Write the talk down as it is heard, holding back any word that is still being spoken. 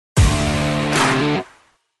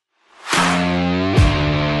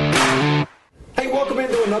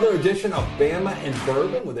another edition of Bama and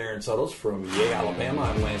Bourbon with Aaron Suttles from Yale, Alabama.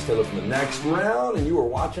 I'm Lance Taylor from the Next Round, and you are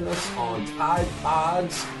watching us on Tide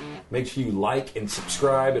Pods. Make sure you like and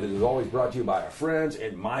subscribe. It is always brought to you by our friends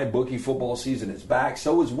at MyBookie. Football season is back.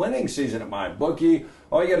 So is winning season at MyBookie.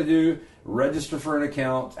 All you got to do, register for an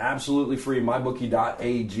account, absolutely free,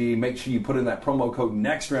 mybookie.ag. Make sure you put in that promo code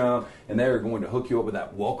NEXTROUND, and they're going to hook you up with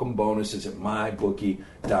that welcome bonuses at mybookie.ag.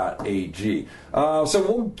 So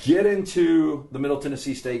we'll get into the Middle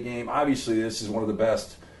Tennessee State game. Obviously, this is one of the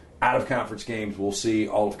best out-of-conference games we'll see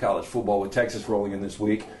all of college football with Texas rolling in this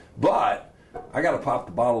week. But I got to pop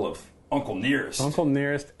the bottle of Uncle Nearest. Uncle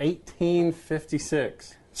Nearest,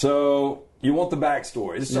 1856. So you want the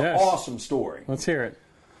backstory. This is an awesome story. Let's hear it.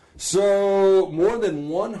 So more than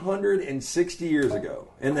 160 years ago,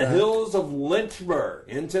 in the hills of Lynchburg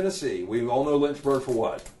in Tennessee, we all know Lynchburg for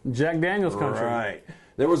what? Jack Daniels country. Right.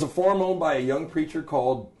 There was a farm owned by a young preacher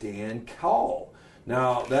called Dan Call.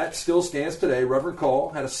 Now, that still stands today. Reverend Call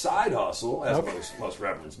had a side hustle, as most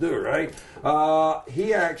reverends do, right?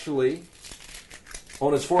 He actually,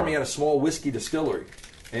 on his farm, he had a small whiskey distillery.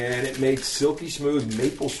 And it made silky smooth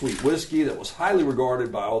maple sweet whiskey that was highly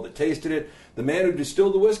regarded by all that tasted it. The man who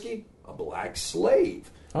distilled the whiskey, a black slave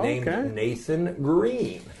named Nathan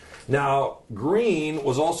Green. Now, Green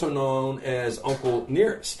was also known as Uncle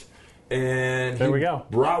Nearest. And he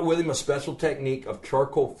brought with him a special technique of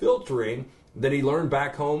charcoal filtering that he learned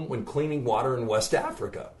back home when cleaning water in West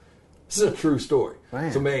Africa. This is a true story. Man.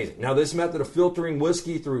 It's amazing. Now, this method of filtering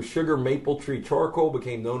whiskey through sugar maple tree charcoal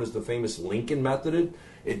became known as the famous Lincoln method.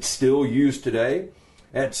 It's still used today.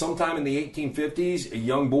 At some time in the 1850s, a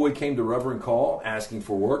young boy came to Reverend Call asking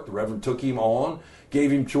for work. The Reverend took him on,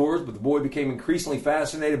 gave him chores, but the boy became increasingly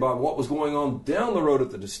fascinated by what was going on down the road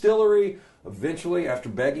at the distillery. Eventually, after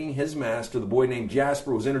begging his master, the boy named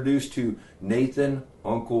Jasper was introduced to Nathan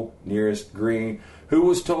Uncle Nearest Green, who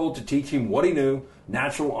was told to teach him what he knew.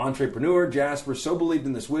 Natural entrepreneur, Jasper so believed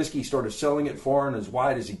in this whiskey, he started selling it far and as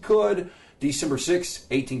wide as he could. December 6,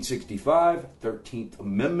 1865, 13th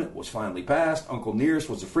Amendment was finally passed. Uncle Nearest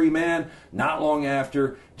was a free man. Not long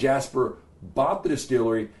after, Jasper bought the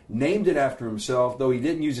distillery, named it after himself. Though he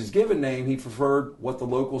didn't use his given name, he preferred what the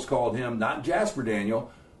locals called him, not Jasper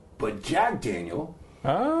Daniel, but Jack Daniel.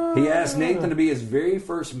 He asked Nathan to be his very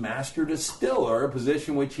first master distiller, a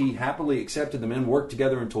position which he happily accepted. The men worked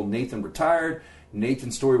together until Nathan retired.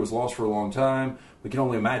 Nathan's story was lost for a long time. We can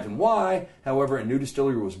only imagine why. However, a new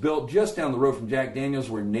distillery was built just down the road from Jack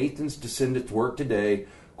Daniels, where Nathan's descendants work today.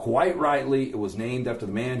 Quite rightly, it was named after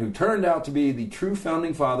the man who turned out to be the true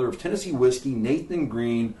founding father of Tennessee whiskey, Nathan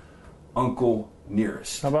Green, Uncle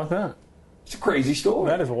Nearest. How about that? It's a crazy story.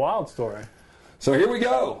 That is a wild story. So here we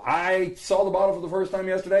go. I saw the bottle for the first time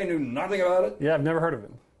yesterday, knew nothing about it. Yeah, I've never heard of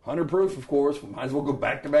it. 100 proof, of course. We might as well go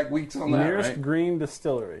back-to-back weeks on that, Nearest Green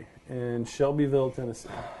Distillery in Shelbyville, Tennessee.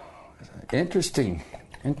 Interesting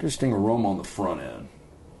aroma on the front end.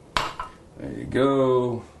 There you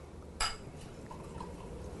go.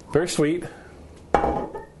 Very sweet.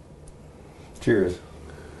 Cheers.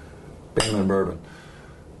 Bama and Bourbon.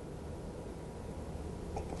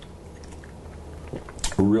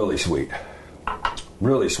 Really sweet.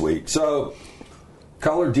 Really sweet. So,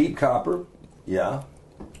 color deep copper. Yeah.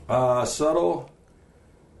 Subtle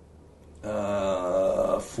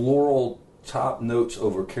floral top notes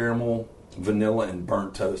over caramel, vanilla, and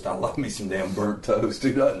burnt toast. I love me some damn burnt toast.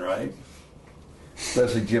 Who doesn't, right?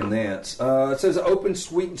 Especially Jim Nance. It says open,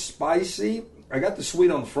 sweet, and spicy. I got the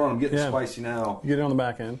sweet on the front. I'm getting spicy now. Get it on the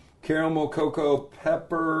back end. Caramel, cocoa,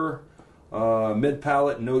 pepper,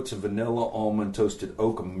 mid-palate notes of vanilla, almond, toasted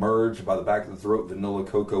oak emerge by the back of the throat. Vanilla,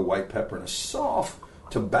 cocoa, white pepper, and a soft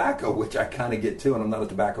tobacco, which I kind of get too, and I'm not a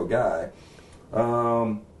tobacco guy.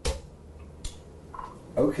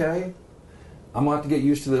 Okay. I'm going to have to get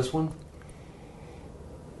used to this one.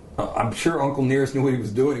 I'm sure Uncle Nearest knew what he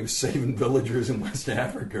was doing. He was saving villagers in West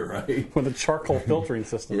Africa, right? With a charcoal filtering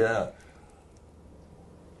system. Yeah.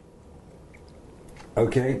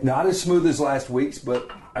 Okay. Not as smooth as last week's, but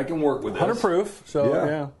I can work with this. 100 proof. So,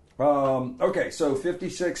 yeah. Okay, so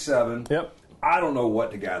 56.7. Yep. I don't know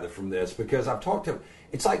what to gather from this because I've talked to...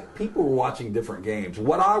 It's like people were watching different games.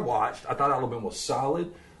 What I watched, I thought Alabama was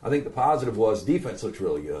solid. I think the positive was defense looks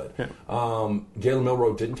really good. Yeah. Jalen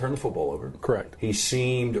Milroe didn't turn the football over. Correct. He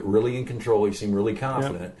seemed really in control. He seemed really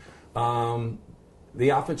confident. Yep. The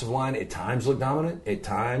offensive line at times looked dominant. At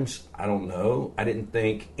times, I don't know. I didn't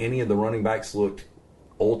think any of the running backs looked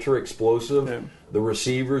ultra explosive. Yeah. The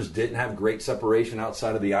receivers didn't have great separation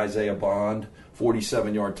outside of the Isaiah Bond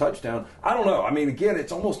 47-yard touchdown. I don't know. I mean, again,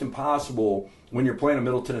 it's almost impossible when you're playing a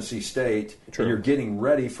Middle Tennessee State and you're getting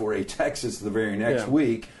ready for a Texas the very next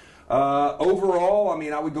week. Overall, I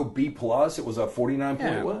mean, I would go B+. It was a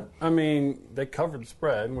 49-point win. I mean, they covered the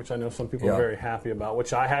spread, which I know some people are very happy about,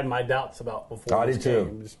 which I had my doubts about before this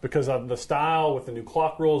game. Just because of the style with the new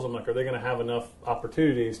clock rules, I'm like, are they going to have enough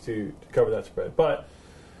opportunities to cover that spread? But,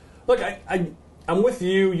 look, I'm with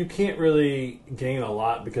you. You can't really gain a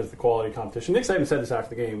lot because of the quality of competition. Nick Saban said this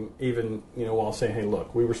after the game, even while saying, hey,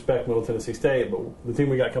 look, we respect Middle Tennessee State, but the team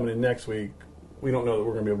we got coming in next week, we don't know that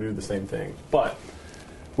we're going to be able to do the same thing. But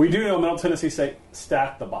we do know Middle Tennessee State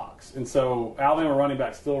stacked the box. And so Alabama running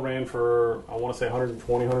back still ran for, I want to say,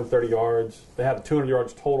 120, 130 yards. They had 200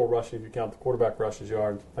 yards total rushing if you count the quarterback rushes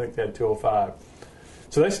yards. I think they had 205.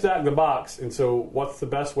 So they stacked the box. And so what's the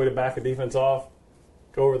best way to back a defense off?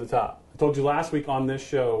 Go over the top. I told you last week on this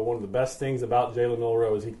show, one of the best things about Jalen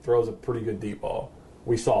Milroe is he throws a pretty good deep ball.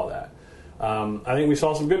 We saw that. I think we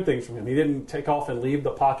saw some good things from him. He didn't take off and leave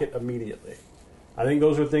the pocket immediately. I think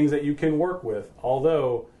those are things that you can work with.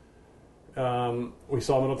 Although we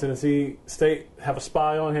saw Middle Tennessee State have a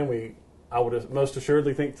spy on him, I would most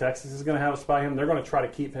assuredly think Texas is going to have a spy on him. They're going to try to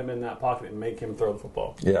keep him in that pocket and make him throw the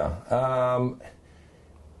football. Yeah.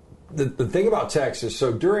 The thing about Texas,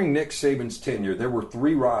 so during Nick Saban's tenure, there were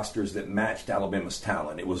 3 rosters that matched Alabama's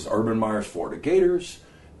talent. It was Urban Meyer's Florida Gators.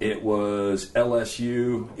 It was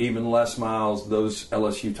LSU, even Les Miles. Those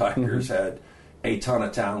LSU Tigers had a ton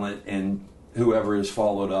of talent, and whoever has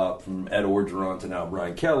followed up from Ed Orgeron to now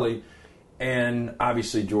Brian Kelly, and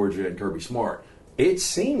obviously Georgia and Kirby Smart. It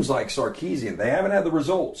seems like Sarkisian, they haven't had the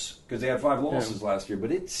results because they had 5 losses last year,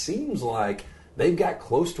 but it seems like they've got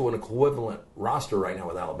close to an equivalent roster right now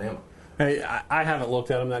with Alabama. Hey, I haven't looked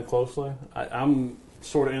at them that closely. I'm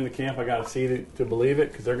sort of in the camp. I got to see it to believe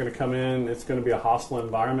it because they're going to come in. It's going to be a hostile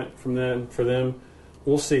environment for them.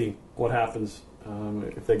 We'll see what happens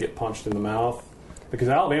if they get punched in the mouth. Because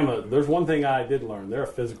Alabama, there's one thing I did learn. They're a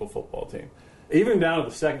physical football team. Even down to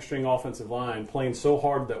the second-string offensive line, playing so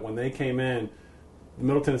hard that when they came in,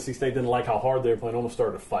 Middle Tennessee State didn't like how hard they were playing, almost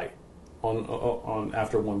started to fight on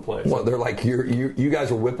after one play. Well, they're like, you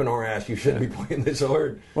guys are whipping our ass. You shouldn't be playing this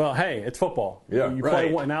hard. Well, hey, it's football. Yeah, you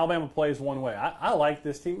right. Play, and Alabama plays one way. I like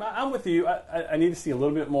this team. I'm with you. I need to see a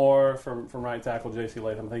little bit more from right tackle J.C.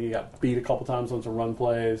 Latham. I think he got beat a couple times on some run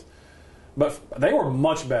plays. But they were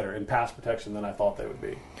much better in pass protection than I thought they would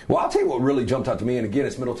be. Well, I'll tell you what really jumped out to me, and again,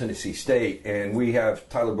 it's Middle Tennessee State, and we have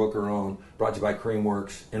Tyler Booker on, brought to you by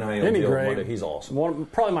Creamworks, NIL deal Monday. He's awesome.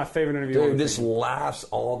 Probably my favorite interview. Dude, this laughs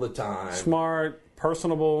all the time. Smart,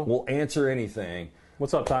 personable. Will answer anything.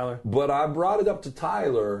 What's up, Tyler? But I brought it up to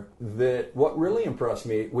Tyler that what really impressed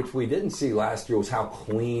me, which we didn't see last year, was how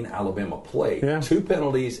clean Alabama played. Yeah. 2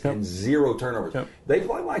 penalties and 0 turnovers. Yep. They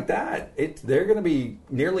play like that. They're going to be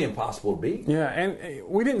nearly impossible to beat. Yeah, and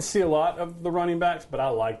we didn't see a lot of the running backs, but I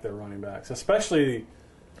like their running backs, especially.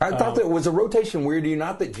 I thought that was a rotation weird. Do you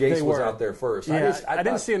not that Jace was out there first? Yeah, I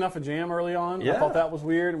didn't see enough of Jam early on. Yeah. I thought that was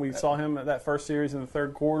weird. We saw him at that first series in the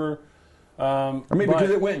third quarter. Because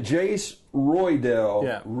it went Jace,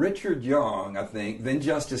 Roydell, Richard Young, I think, then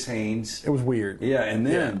Justice Haynes. It was weird. Yeah, and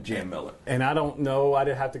then Jam Miller. And I don't know. I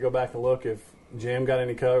did have to go back and look if Jam got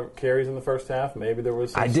any carries in the first half. Maybe there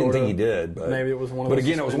was some I didn't think he did. But maybe it was one of those. But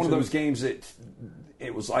again, it was one of those games that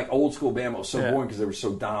it was like old school Bama. It was so boring because they were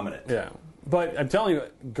so dominant. Yeah. But I'm telling you,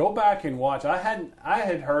 go back and watch. I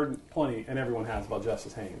had heard plenty, and everyone has, about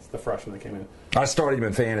Justice Haynes, the freshman that came in. I started him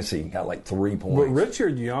in fantasy, got like 3 points. But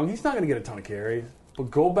Richard Young, he's not going to get a ton of carries. But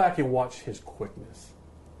go back and watch his quickness.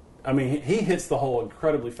 I mean, he hits the hole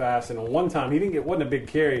incredibly fast. And one time, wasn't a big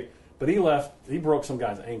carry, but he broke some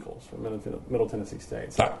guy's ankles from Middle Tennessee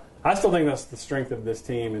State. So I still think that's the strength of this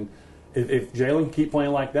team. And if Jalen can keep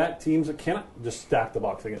playing like that, teams cannot just stack the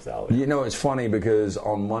box against Alabama. You know, it's funny because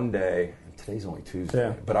on Monday, today's only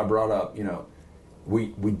Tuesday, but I brought up,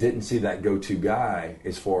 we didn't see that go-to guy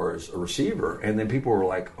as far as a receiver, and then people were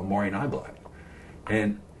like, Amari Niblack.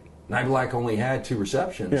 And Niblack only had 2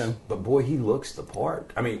 receptions, but boy, he looks the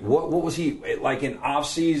part. I mean, what was he, like in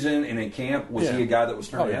off-season and in camp, was he a guy that was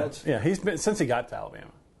turning heads? Yeah, he's been, since he got to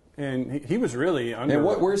Alabama. And he was really under.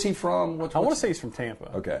 And where's he from? I want to say he's from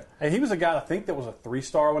Tampa. Okay. And he was a guy, I think, that was a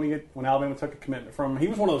 3-star when Alabama took a commitment from him. He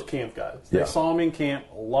was one of those camp guys. They saw him in camp,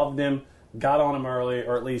 loved him, got on him early,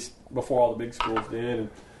 or at least before all the big schools did,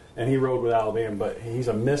 and he rode with Alabama. But he's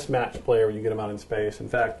a mismatched player when you get him out in space. In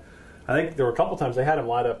fact, I think there were a couple times they had him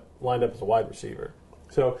lined up as a wide receiver.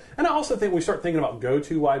 So, and I also think we start thinking about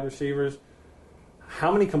go-to wide receivers.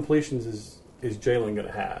 How many completions is Jalen going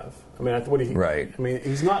to have? I mean, right. I mean,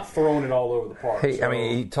 he's not throwing it all over the park. Hey, so, I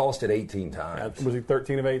mean, he tossed it 18 times. Was he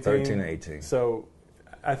 13 of 18? 13 of 18. So,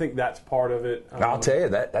 I think that's part of it. I'll tell you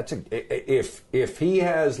if he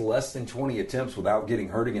has less than 20 attempts without getting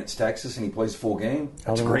hurt against Texas and he plays a full game,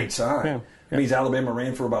 that's a great sign. Yeah. It means Alabama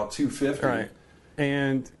ran for about 250. Right.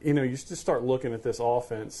 And, you just start looking at this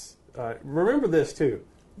offense. Remember this, too.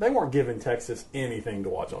 They weren't giving Texas anything to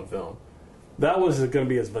watch on film. That was going to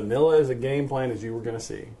be as vanilla as a game plan as you were going to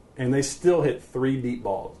see. And they still hit 3 deep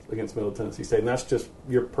balls against Middle Tennessee State. And that's just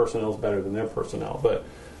your personnel's better than their personnel. But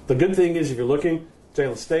the good thing is, if you're looking,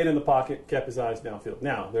 Jalen stayed in the pocket, kept his eyes downfield.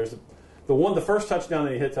 Now, there's the first touchdown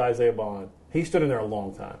that he hit to Isaiah Bond, he stood in there a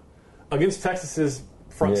long time. Against Texas's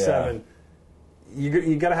front seven,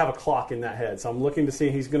 you got to have a clock in that head. So I'm looking to see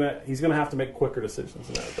he's gonna have to make quicker decisions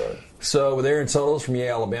in that regard. So with Aaron Suttles from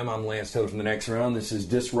Yale, Alabama, I'm Lance Taylor from the Next Round. This is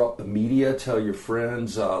Disrupt the Media. Tell your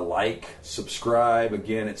friends, like, subscribe.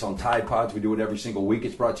 Again, it's on Tide Pods. We do it every single week.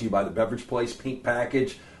 It's brought to you by the Beverage Place Pink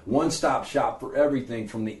Package. One-stop shop for everything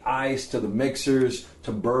from the ice to the mixers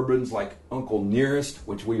to bourbons like Uncle Nearest,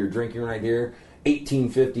 which we are drinking right here.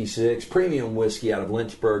 1856 premium whiskey out of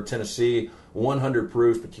Lynchburg, Tennessee. 100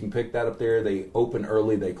 proof, but you can pick that up there. They open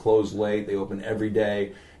early, they close late. They open every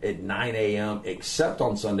day at 9 a.m., except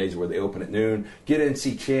on Sundays where they open at noon. Get in,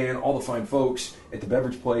 see Chan, all the fine folks at the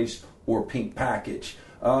Beverage Place or Pink Package.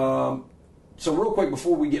 So real quick,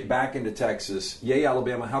 before we get back into Texas, Yay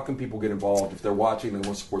Alabama, how can people get involved if they're watching and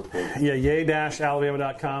want to support the program? Yeah,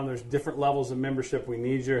 yay-alabama.com. There's different levels of membership. We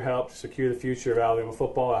need your help to secure the future of Alabama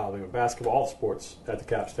football, Alabama basketball, all sports at the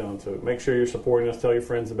Capstone. So make sure you're supporting us. Tell your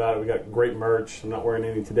friends about it. We got great merch. I'm not wearing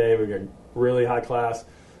any today. We got really high-class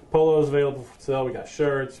polos available for sale. We got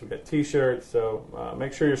shirts. We got T-shirts. So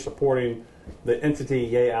make sure you're supporting the entity,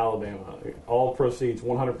 Yay Alabama. All proceeds,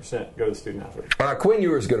 100% go to student athletes. Quinn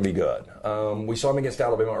Ewers is going to be good. We saw him against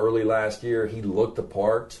Alabama early last year. He looked the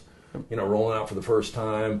part, rolling out for the first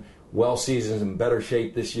time. Well seasoned, in better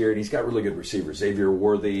shape this year, and he's got really good receivers. Xavier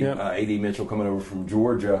Worthy, A.D. Mitchell coming over from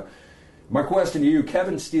Georgia. My question to you,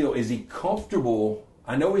 Kevin Steele, is he comfortable?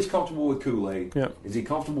 I know he's comfortable with Kool-Aid. Yep. Is he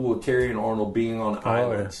comfortable with Terry and Arnold being on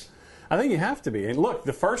islands? Yeah. I think you have to be. And look,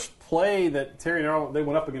 the first play that Terry and Arnold, they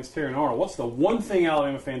went up against Terry and Arnold, what's the one thing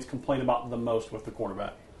Alabama fans complain about the most with the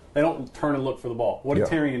quarterback? They don't turn and look for the ball. What did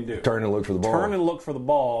Terrian do? Turn and look for the ball. Turn and look for the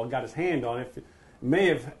ball, got his hand on it. May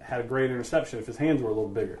have had a great interception if his hands were a little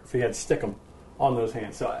bigger, if he had stickum on those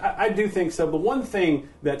hands. So I do think so. The one thing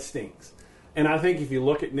that stings, and I think if you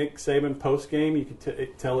look at Nick Saban post-game, you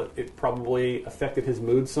could tell it probably affected his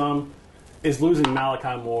mood some, is losing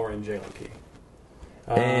Malachi Moore and Jalen Key.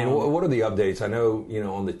 And what are the updates? I know,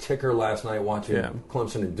 on the ticker last night watching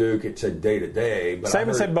Clemson and Duke, it said day-to-day. But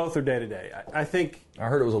Saban said both are day-to-day. I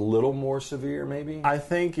heard it was a little more severe, maybe? I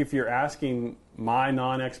think if you're asking my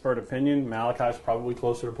non-expert opinion, Malachi's probably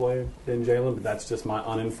closer to play than Jalen, but that's just my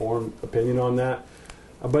uninformed opinion on that.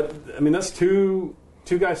 But, that's two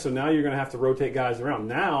guys, so now you're going to have to rotate guys around.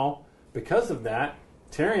 Now, because of that,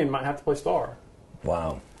 Terrian might have to play star.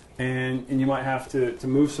 Wow. And you might have to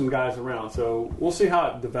move some guys around. So we'll see how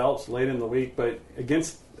it develops late in the week. But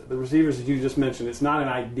against the receivers that you just mentioned, it's not an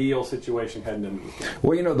ideal situation heading into the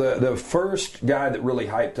weekend. Well, the first guy that really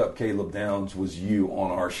hyped up Caleb Downs was you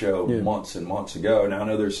on our show months and months ago. Now, I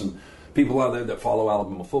know there's some people out there that follow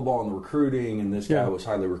Alabama football and the recruiting, and this guy was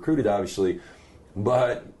highly recruited, obviously.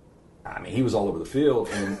 But, he was all over the field.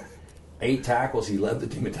 And 8 tackles, he led the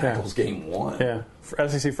team in tackles game 1. Yeah, for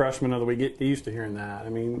SEC Freshman of the Week, get used to hearing that.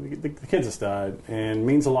 The kid's a stud and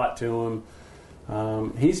means a lot to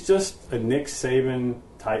him. He's just a Nick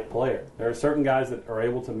Saban-type player. There are certain guys that are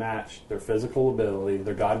able to match their physical ability,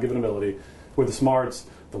 their God-given ability, with the smarts,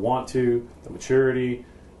 the want to, the maturity,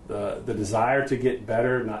 the desire to get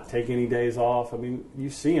better, not take any days off. You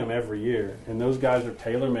see him every year, and those guys are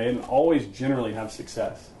tailor-made and always generally have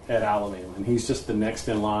success at Alabama, and he's just the next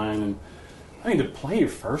in line. And to play your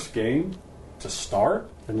first game, to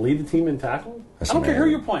start and lead the team in tackle, I don't care who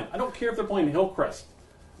you're playing. I don't care if they're playing Hillcrest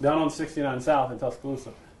down on 69 South in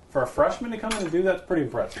Tuscaloosa. For a freshman to come in and do that's pretty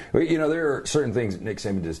impressive. Well, there are certain things that Nick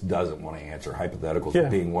Saban just doesn't want to answer,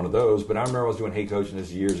 hypotheticals being one of those. But I remember I was doing Hey Coaching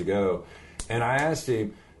this years ago, and I asked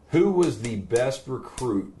him, who was the best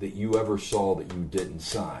recruit that you ever saw that you didn't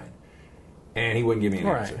sign? And he wouldn't give me an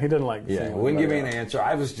answer. He didn't like. He wouldn't give me an answer.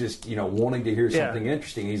 I was just, wanting to hear something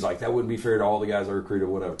interesting. He's like, that wouldn't be fair to all the guys I recruited,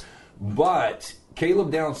 whatever. But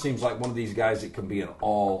Caleb Downs seems like one of these guys that can be an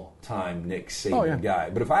all-time Nick Saban guy.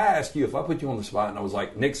 But if I ask you, if I put you on the spot and I was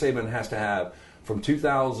like, Nick Saban has to have from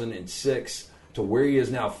 2006 to where he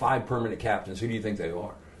is now 5 permanent captains, who do you think they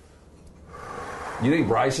are? You think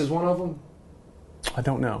Bryce is one of them? I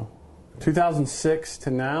don't know. 2006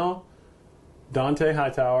 to now, Dante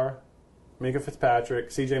Hightower, Minka Fitzpatrick,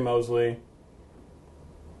 C.J. Mosley.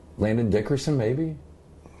 Landon Dickerson, maybe?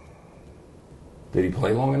 Did he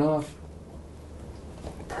play long enough?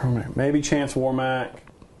 Maybe Chance Warmack.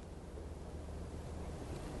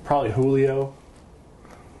 Probably Julio.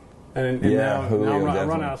 And now I'm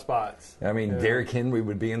running out of spots. I mean, Derrick Henry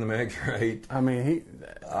would be in the mix, right? I mean,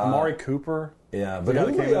 Amari Cooper. Yeah, but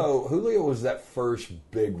Julio was that first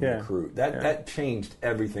big recruit. That changed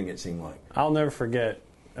everything, it seemed like. I'll never forget.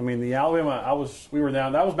 I mean, the Alabama, we were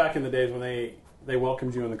down. That was back in the days when they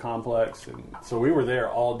welcomed you in the complex. And so we were there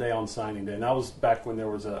all day on signing day. And that was back when there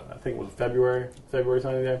was I think it was February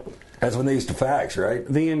signing day. That's when they used to fax, right?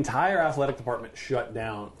 The entire athletic department shut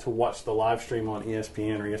down to watch the live stream on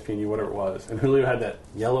ESPN or ESPNU, whatever it was. And Julio had that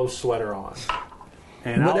yellow sweater on.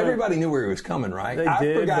 But everybody knew where he was coming, right?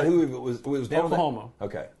 I forgot who it was. It was Oklahoma.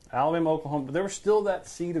 Okay. Alabama, Oklahoma. But there was still that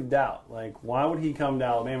seed of doubt. Like, why would he come to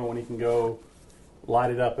Alabama when he can go light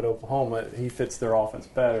it up at Oklahoma? He fits their offense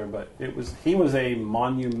better. But he was a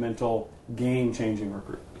monumental, game-changing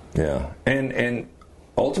recruit. Yeah. And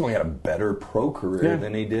ultimately had a better pro career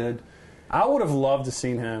than he did. I would have loved to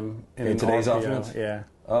seen him in today's RPO. offense. Yeah.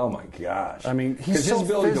 Oh, my gosh. I mean, he's so his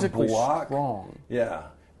ability physically to block, strong. Yeah.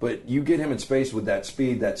 But you get him in space with that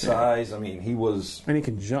speed, that size. I mean, he was... And he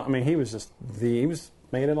could jump. I mean, he was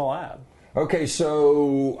made in a lab. Okay,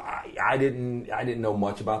 so I didn't know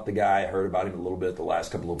much about the guy. I heard about him a little bit the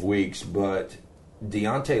last couple of weeks. But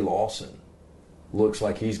Deontay Lawson looks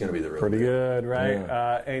like he's going to be the real Pretty good, right?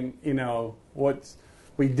 Yeah. And,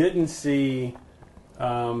 we didn't see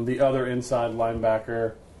the other inside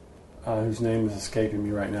linebacker, whose name is escaping me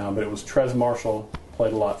right now, but it was Trez Marshall.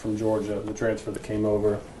 Played a lot from Georgia, the transfer that came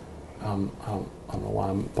over. I don't know why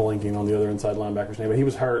I'm blanking on the other inside linebacker's name, but he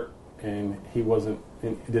was hurt and he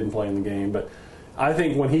didn't play in the game. But I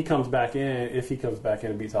think when he comes back in, if he comes back in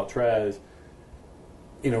and beats out Trez,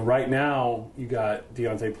 right now you got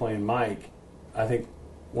Deontay playing Mike. I think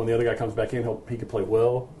when the other guy comes back in, he could play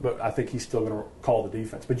Will, but I think he's still going to call the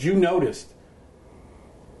defense. But you noticed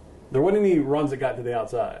there wasn't any runs that got to the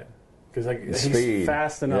outside. Because he's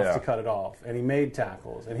fast enough to cut it off, and he made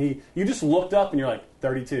tackles, and you just looked up and you're like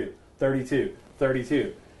 32, 32,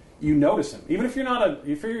 32. You notice him, even if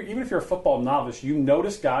you're a football novice, you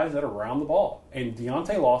notice guys that are around the ball, and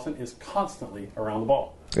Deontay Lawson is constantly around the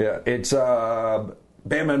ball. Yeah, it's Bama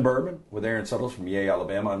and Bourbon with Aaron Suttles from Yale,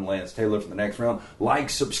 Alabama. I'm Lance Taylor for the next round. Like,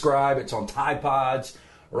 subscribe. It's on Tide Pods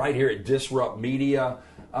right here at Disrupt Media.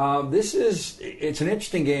 It's an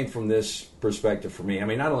interesting game from this perspective for me. I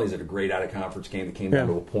mean, not only is it a great out-of-conference game that came down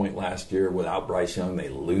to a point last year without Bryce Young, they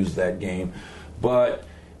lose that game. But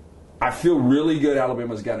I feel really good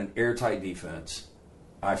Alabama's got an airtight defense.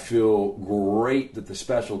 I feel great that the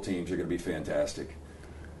special teams are going to be fantastic.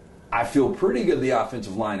 I feel pretty good the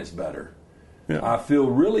offensive line is better. Yeah. I feel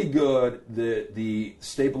really good that the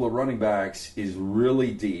staple of running backs is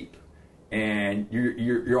really deep. And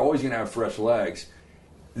you're always going to have fresh legs.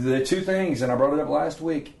 The two things, and I brought it up last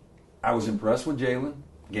week, I was impressed with Jalen,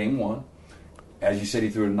 game one. As you said, he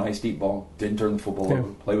threw a nice deep ball, didn't turn the football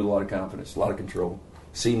over, played with a lot of confidence, a lot of control.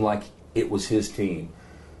 Seemed like it was his team.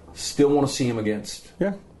 Still want to see him against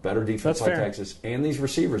better defense like Texas. And these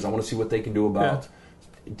receivers, I want to see what they can do about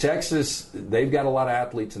Texas. They've got a lot of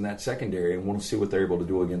athletes in that secondary, and want to see what they're able to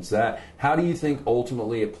do against that. How do you think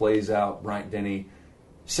ultimately it plays out, Bryant Denny?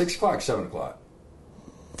 6 o'clock, 7 o'clock?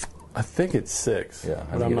 I think it's 6. Yeah,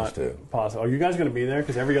 but I'm not positive. Are you guys going to be there?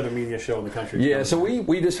 Because every other media show in the country. Yeah, so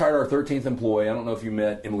we just hired our 13th employee. I don't know if you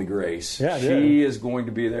met Emily Grace. Yeah, she is going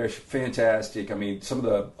to be there. She's fantastic. I mean,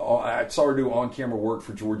 I saw her do on-camera work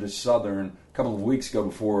for Georgia Southern a couple of weeks ago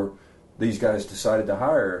before these guys decided to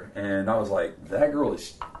hire her, and I was like, that girl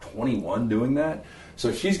is 21 doing that.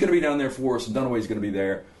 So she's going to be down there for us. Dunaway's going to be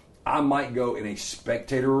there. I might go in a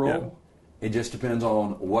spectator role. Yeah. It just depends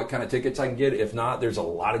on what kind of tickets I can get. If not, there's a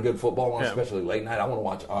lot of good football on, especially late night. I want to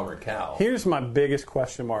watch Auburn Cal. Here's my biggest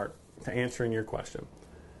question mark to answering your question.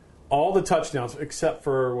 All the touchdowns, except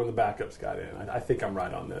for when the backups got in. I think I'm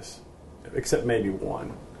right on this, except maybe one,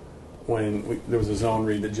 when there was a zone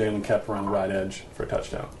read that Jalen kept around the right edge for a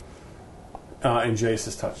touchdown, and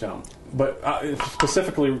Jace's touchdown. But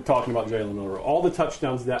specifically talking about Jalen Milroe, all the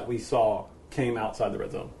touchdowns that we saw came outside the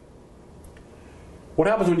red zone. What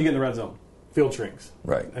happens when you get in the red zone? Field shrinks.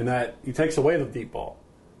 Right. And that he takes away the deep ball.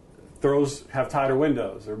 Throws have tighter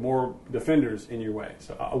windows. There are more defenders in your way.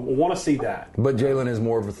 So I want to see that. But Jalen is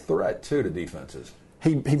more of a threat, too, to defenses.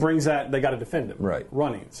 He brings that. They got to defend him. Right.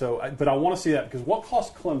 Running. But I want to see that because what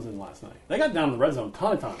cost Clemson last night? They got down in the red zone a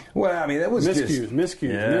ton of times. Well, I mean, that was miscues.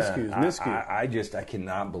 I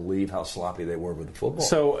cannot believe how sloppy they were with the football.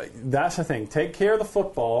 So that's the thing. Take care of the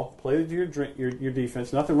football. Play to your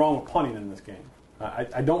defense. Nothing wrong with punting in this game.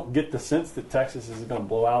 I don't get the sense that Texas is going to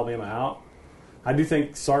blow Alabama out. I do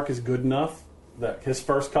think Sark is good enough that his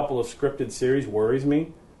first couple of scripted series worries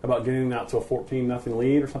me about getting out to a 14-0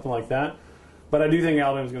 lead or something like that. But I do think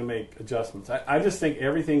Alabama's going to make adjustments. I just think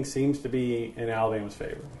everything seems to be in Alabama's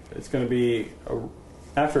favor. It's going to be,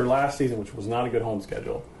 after last season, which was not a good home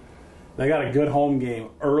schedule, they got a good home game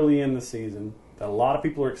early in the season that a lot of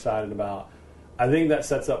people are excited about. I think that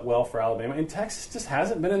sets up well for Alabama. And Texas just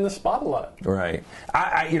hasn't been in the spot a lot. Right.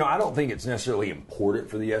 I don't think it's necessarily important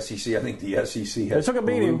for the SEC. I think the SEC has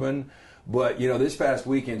proven. But, this past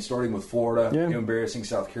weekend, starting with Florida, embarrassing.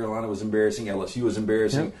 South Carolina was embarrassing. LSU was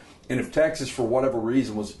embarrassing. Yeah. And if Texas, for whatever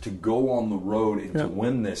reason, was to go on the road and to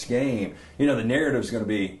win this game, the narrative is going to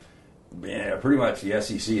be, pretty much the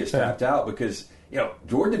SEC is tapped out because,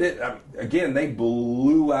 Georgia did, again, they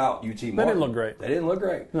blew out UT Martin. They didn't look great. They didn't look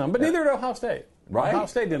great. No, but neither did Ohio State. Right. Ohio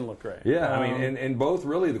State didn't look great. Yeah, and both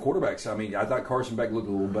really the quarterbacks. I thought Carson Beck looked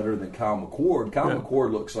a little better than Kyle McCord. Kyle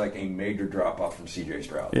McCord looks like a major drop-off from C.J.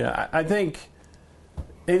 Stroud. Yeah, I think,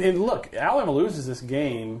 and look, Alabama loses this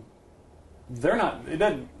game, it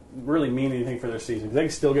doesn't really mean anything for their season. They can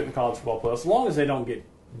still get in the college football playoffs as long as they don't get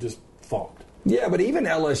just thumped. Yeah, but even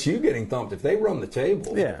LSU getting thumped, if they run the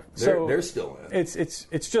table, they're still in.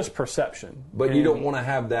 It's just perception. But you don't want to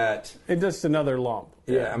have that. It's just another lump.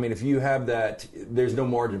 Yeah, if you have that, there's no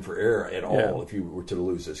margin for error at all if you were to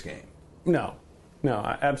lose this game. No,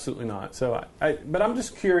 absolutely not. So, but I'm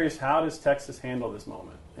just curious, how does Texas handle this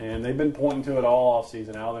moment? And they've been pointing to it all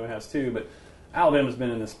offseason. Alabama has too, but Alabama's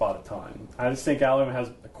been in this spot a ton. I just think Alabama has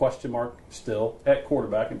a question mark still at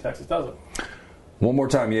quarterback, and Texas doesn't. One more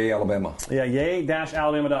time, yay, Alabama. Yeah,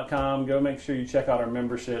 yay-alabama.com. Go make sure you check out our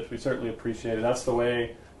memberships. We certainly appreciate it. That's the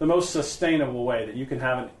most sustainable way that you can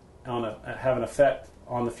have an effect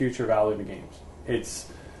on the future of Alabama games.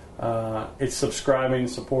 It's subscribing,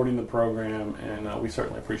 supporting the program, and we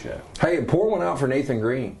certainly appreciate it. Hey, pour one out for Nathan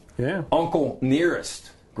Green. Yeah. Uncle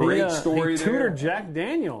Nearest. Great story there. He tutored Jack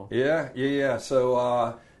Daniel. Yeah.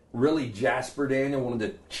 So, really, Jasper Daniel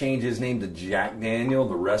wanted to change his name to Jack Daniel.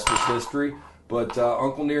 The rest is history. But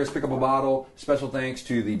Uncle Nearest, pick up a bottle. Special thanks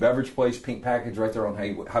to the Beverage Place Pink Package right there on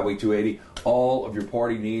Highway 280. All of your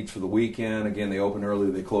party needs for the weekend. Again, they open early,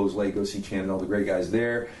 they close late. Go see Chan and all the great guys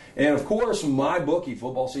there. And, of course, MyBookie.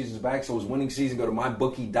 Football season's back, so it's winning season. Go to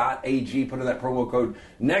mybookie.ag. Put in that promo code.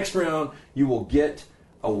 Next round, you will get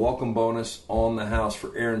a welcome bonus on the house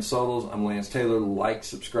for Aaron Suttles. I'm Lance Taylor. Like,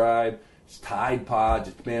 subscribe. It's Tide Pods.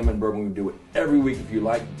 It's Bama and Bourbon. We do it every week. If you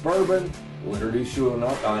like bourbon, we'll introduce you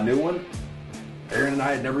to a new one. Aaron and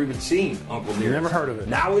I had never even seen Uncle Nearest. Never heard of it.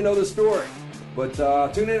 Now we know the story. But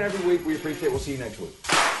tune in every week. We appreciate it. We'll see you next week.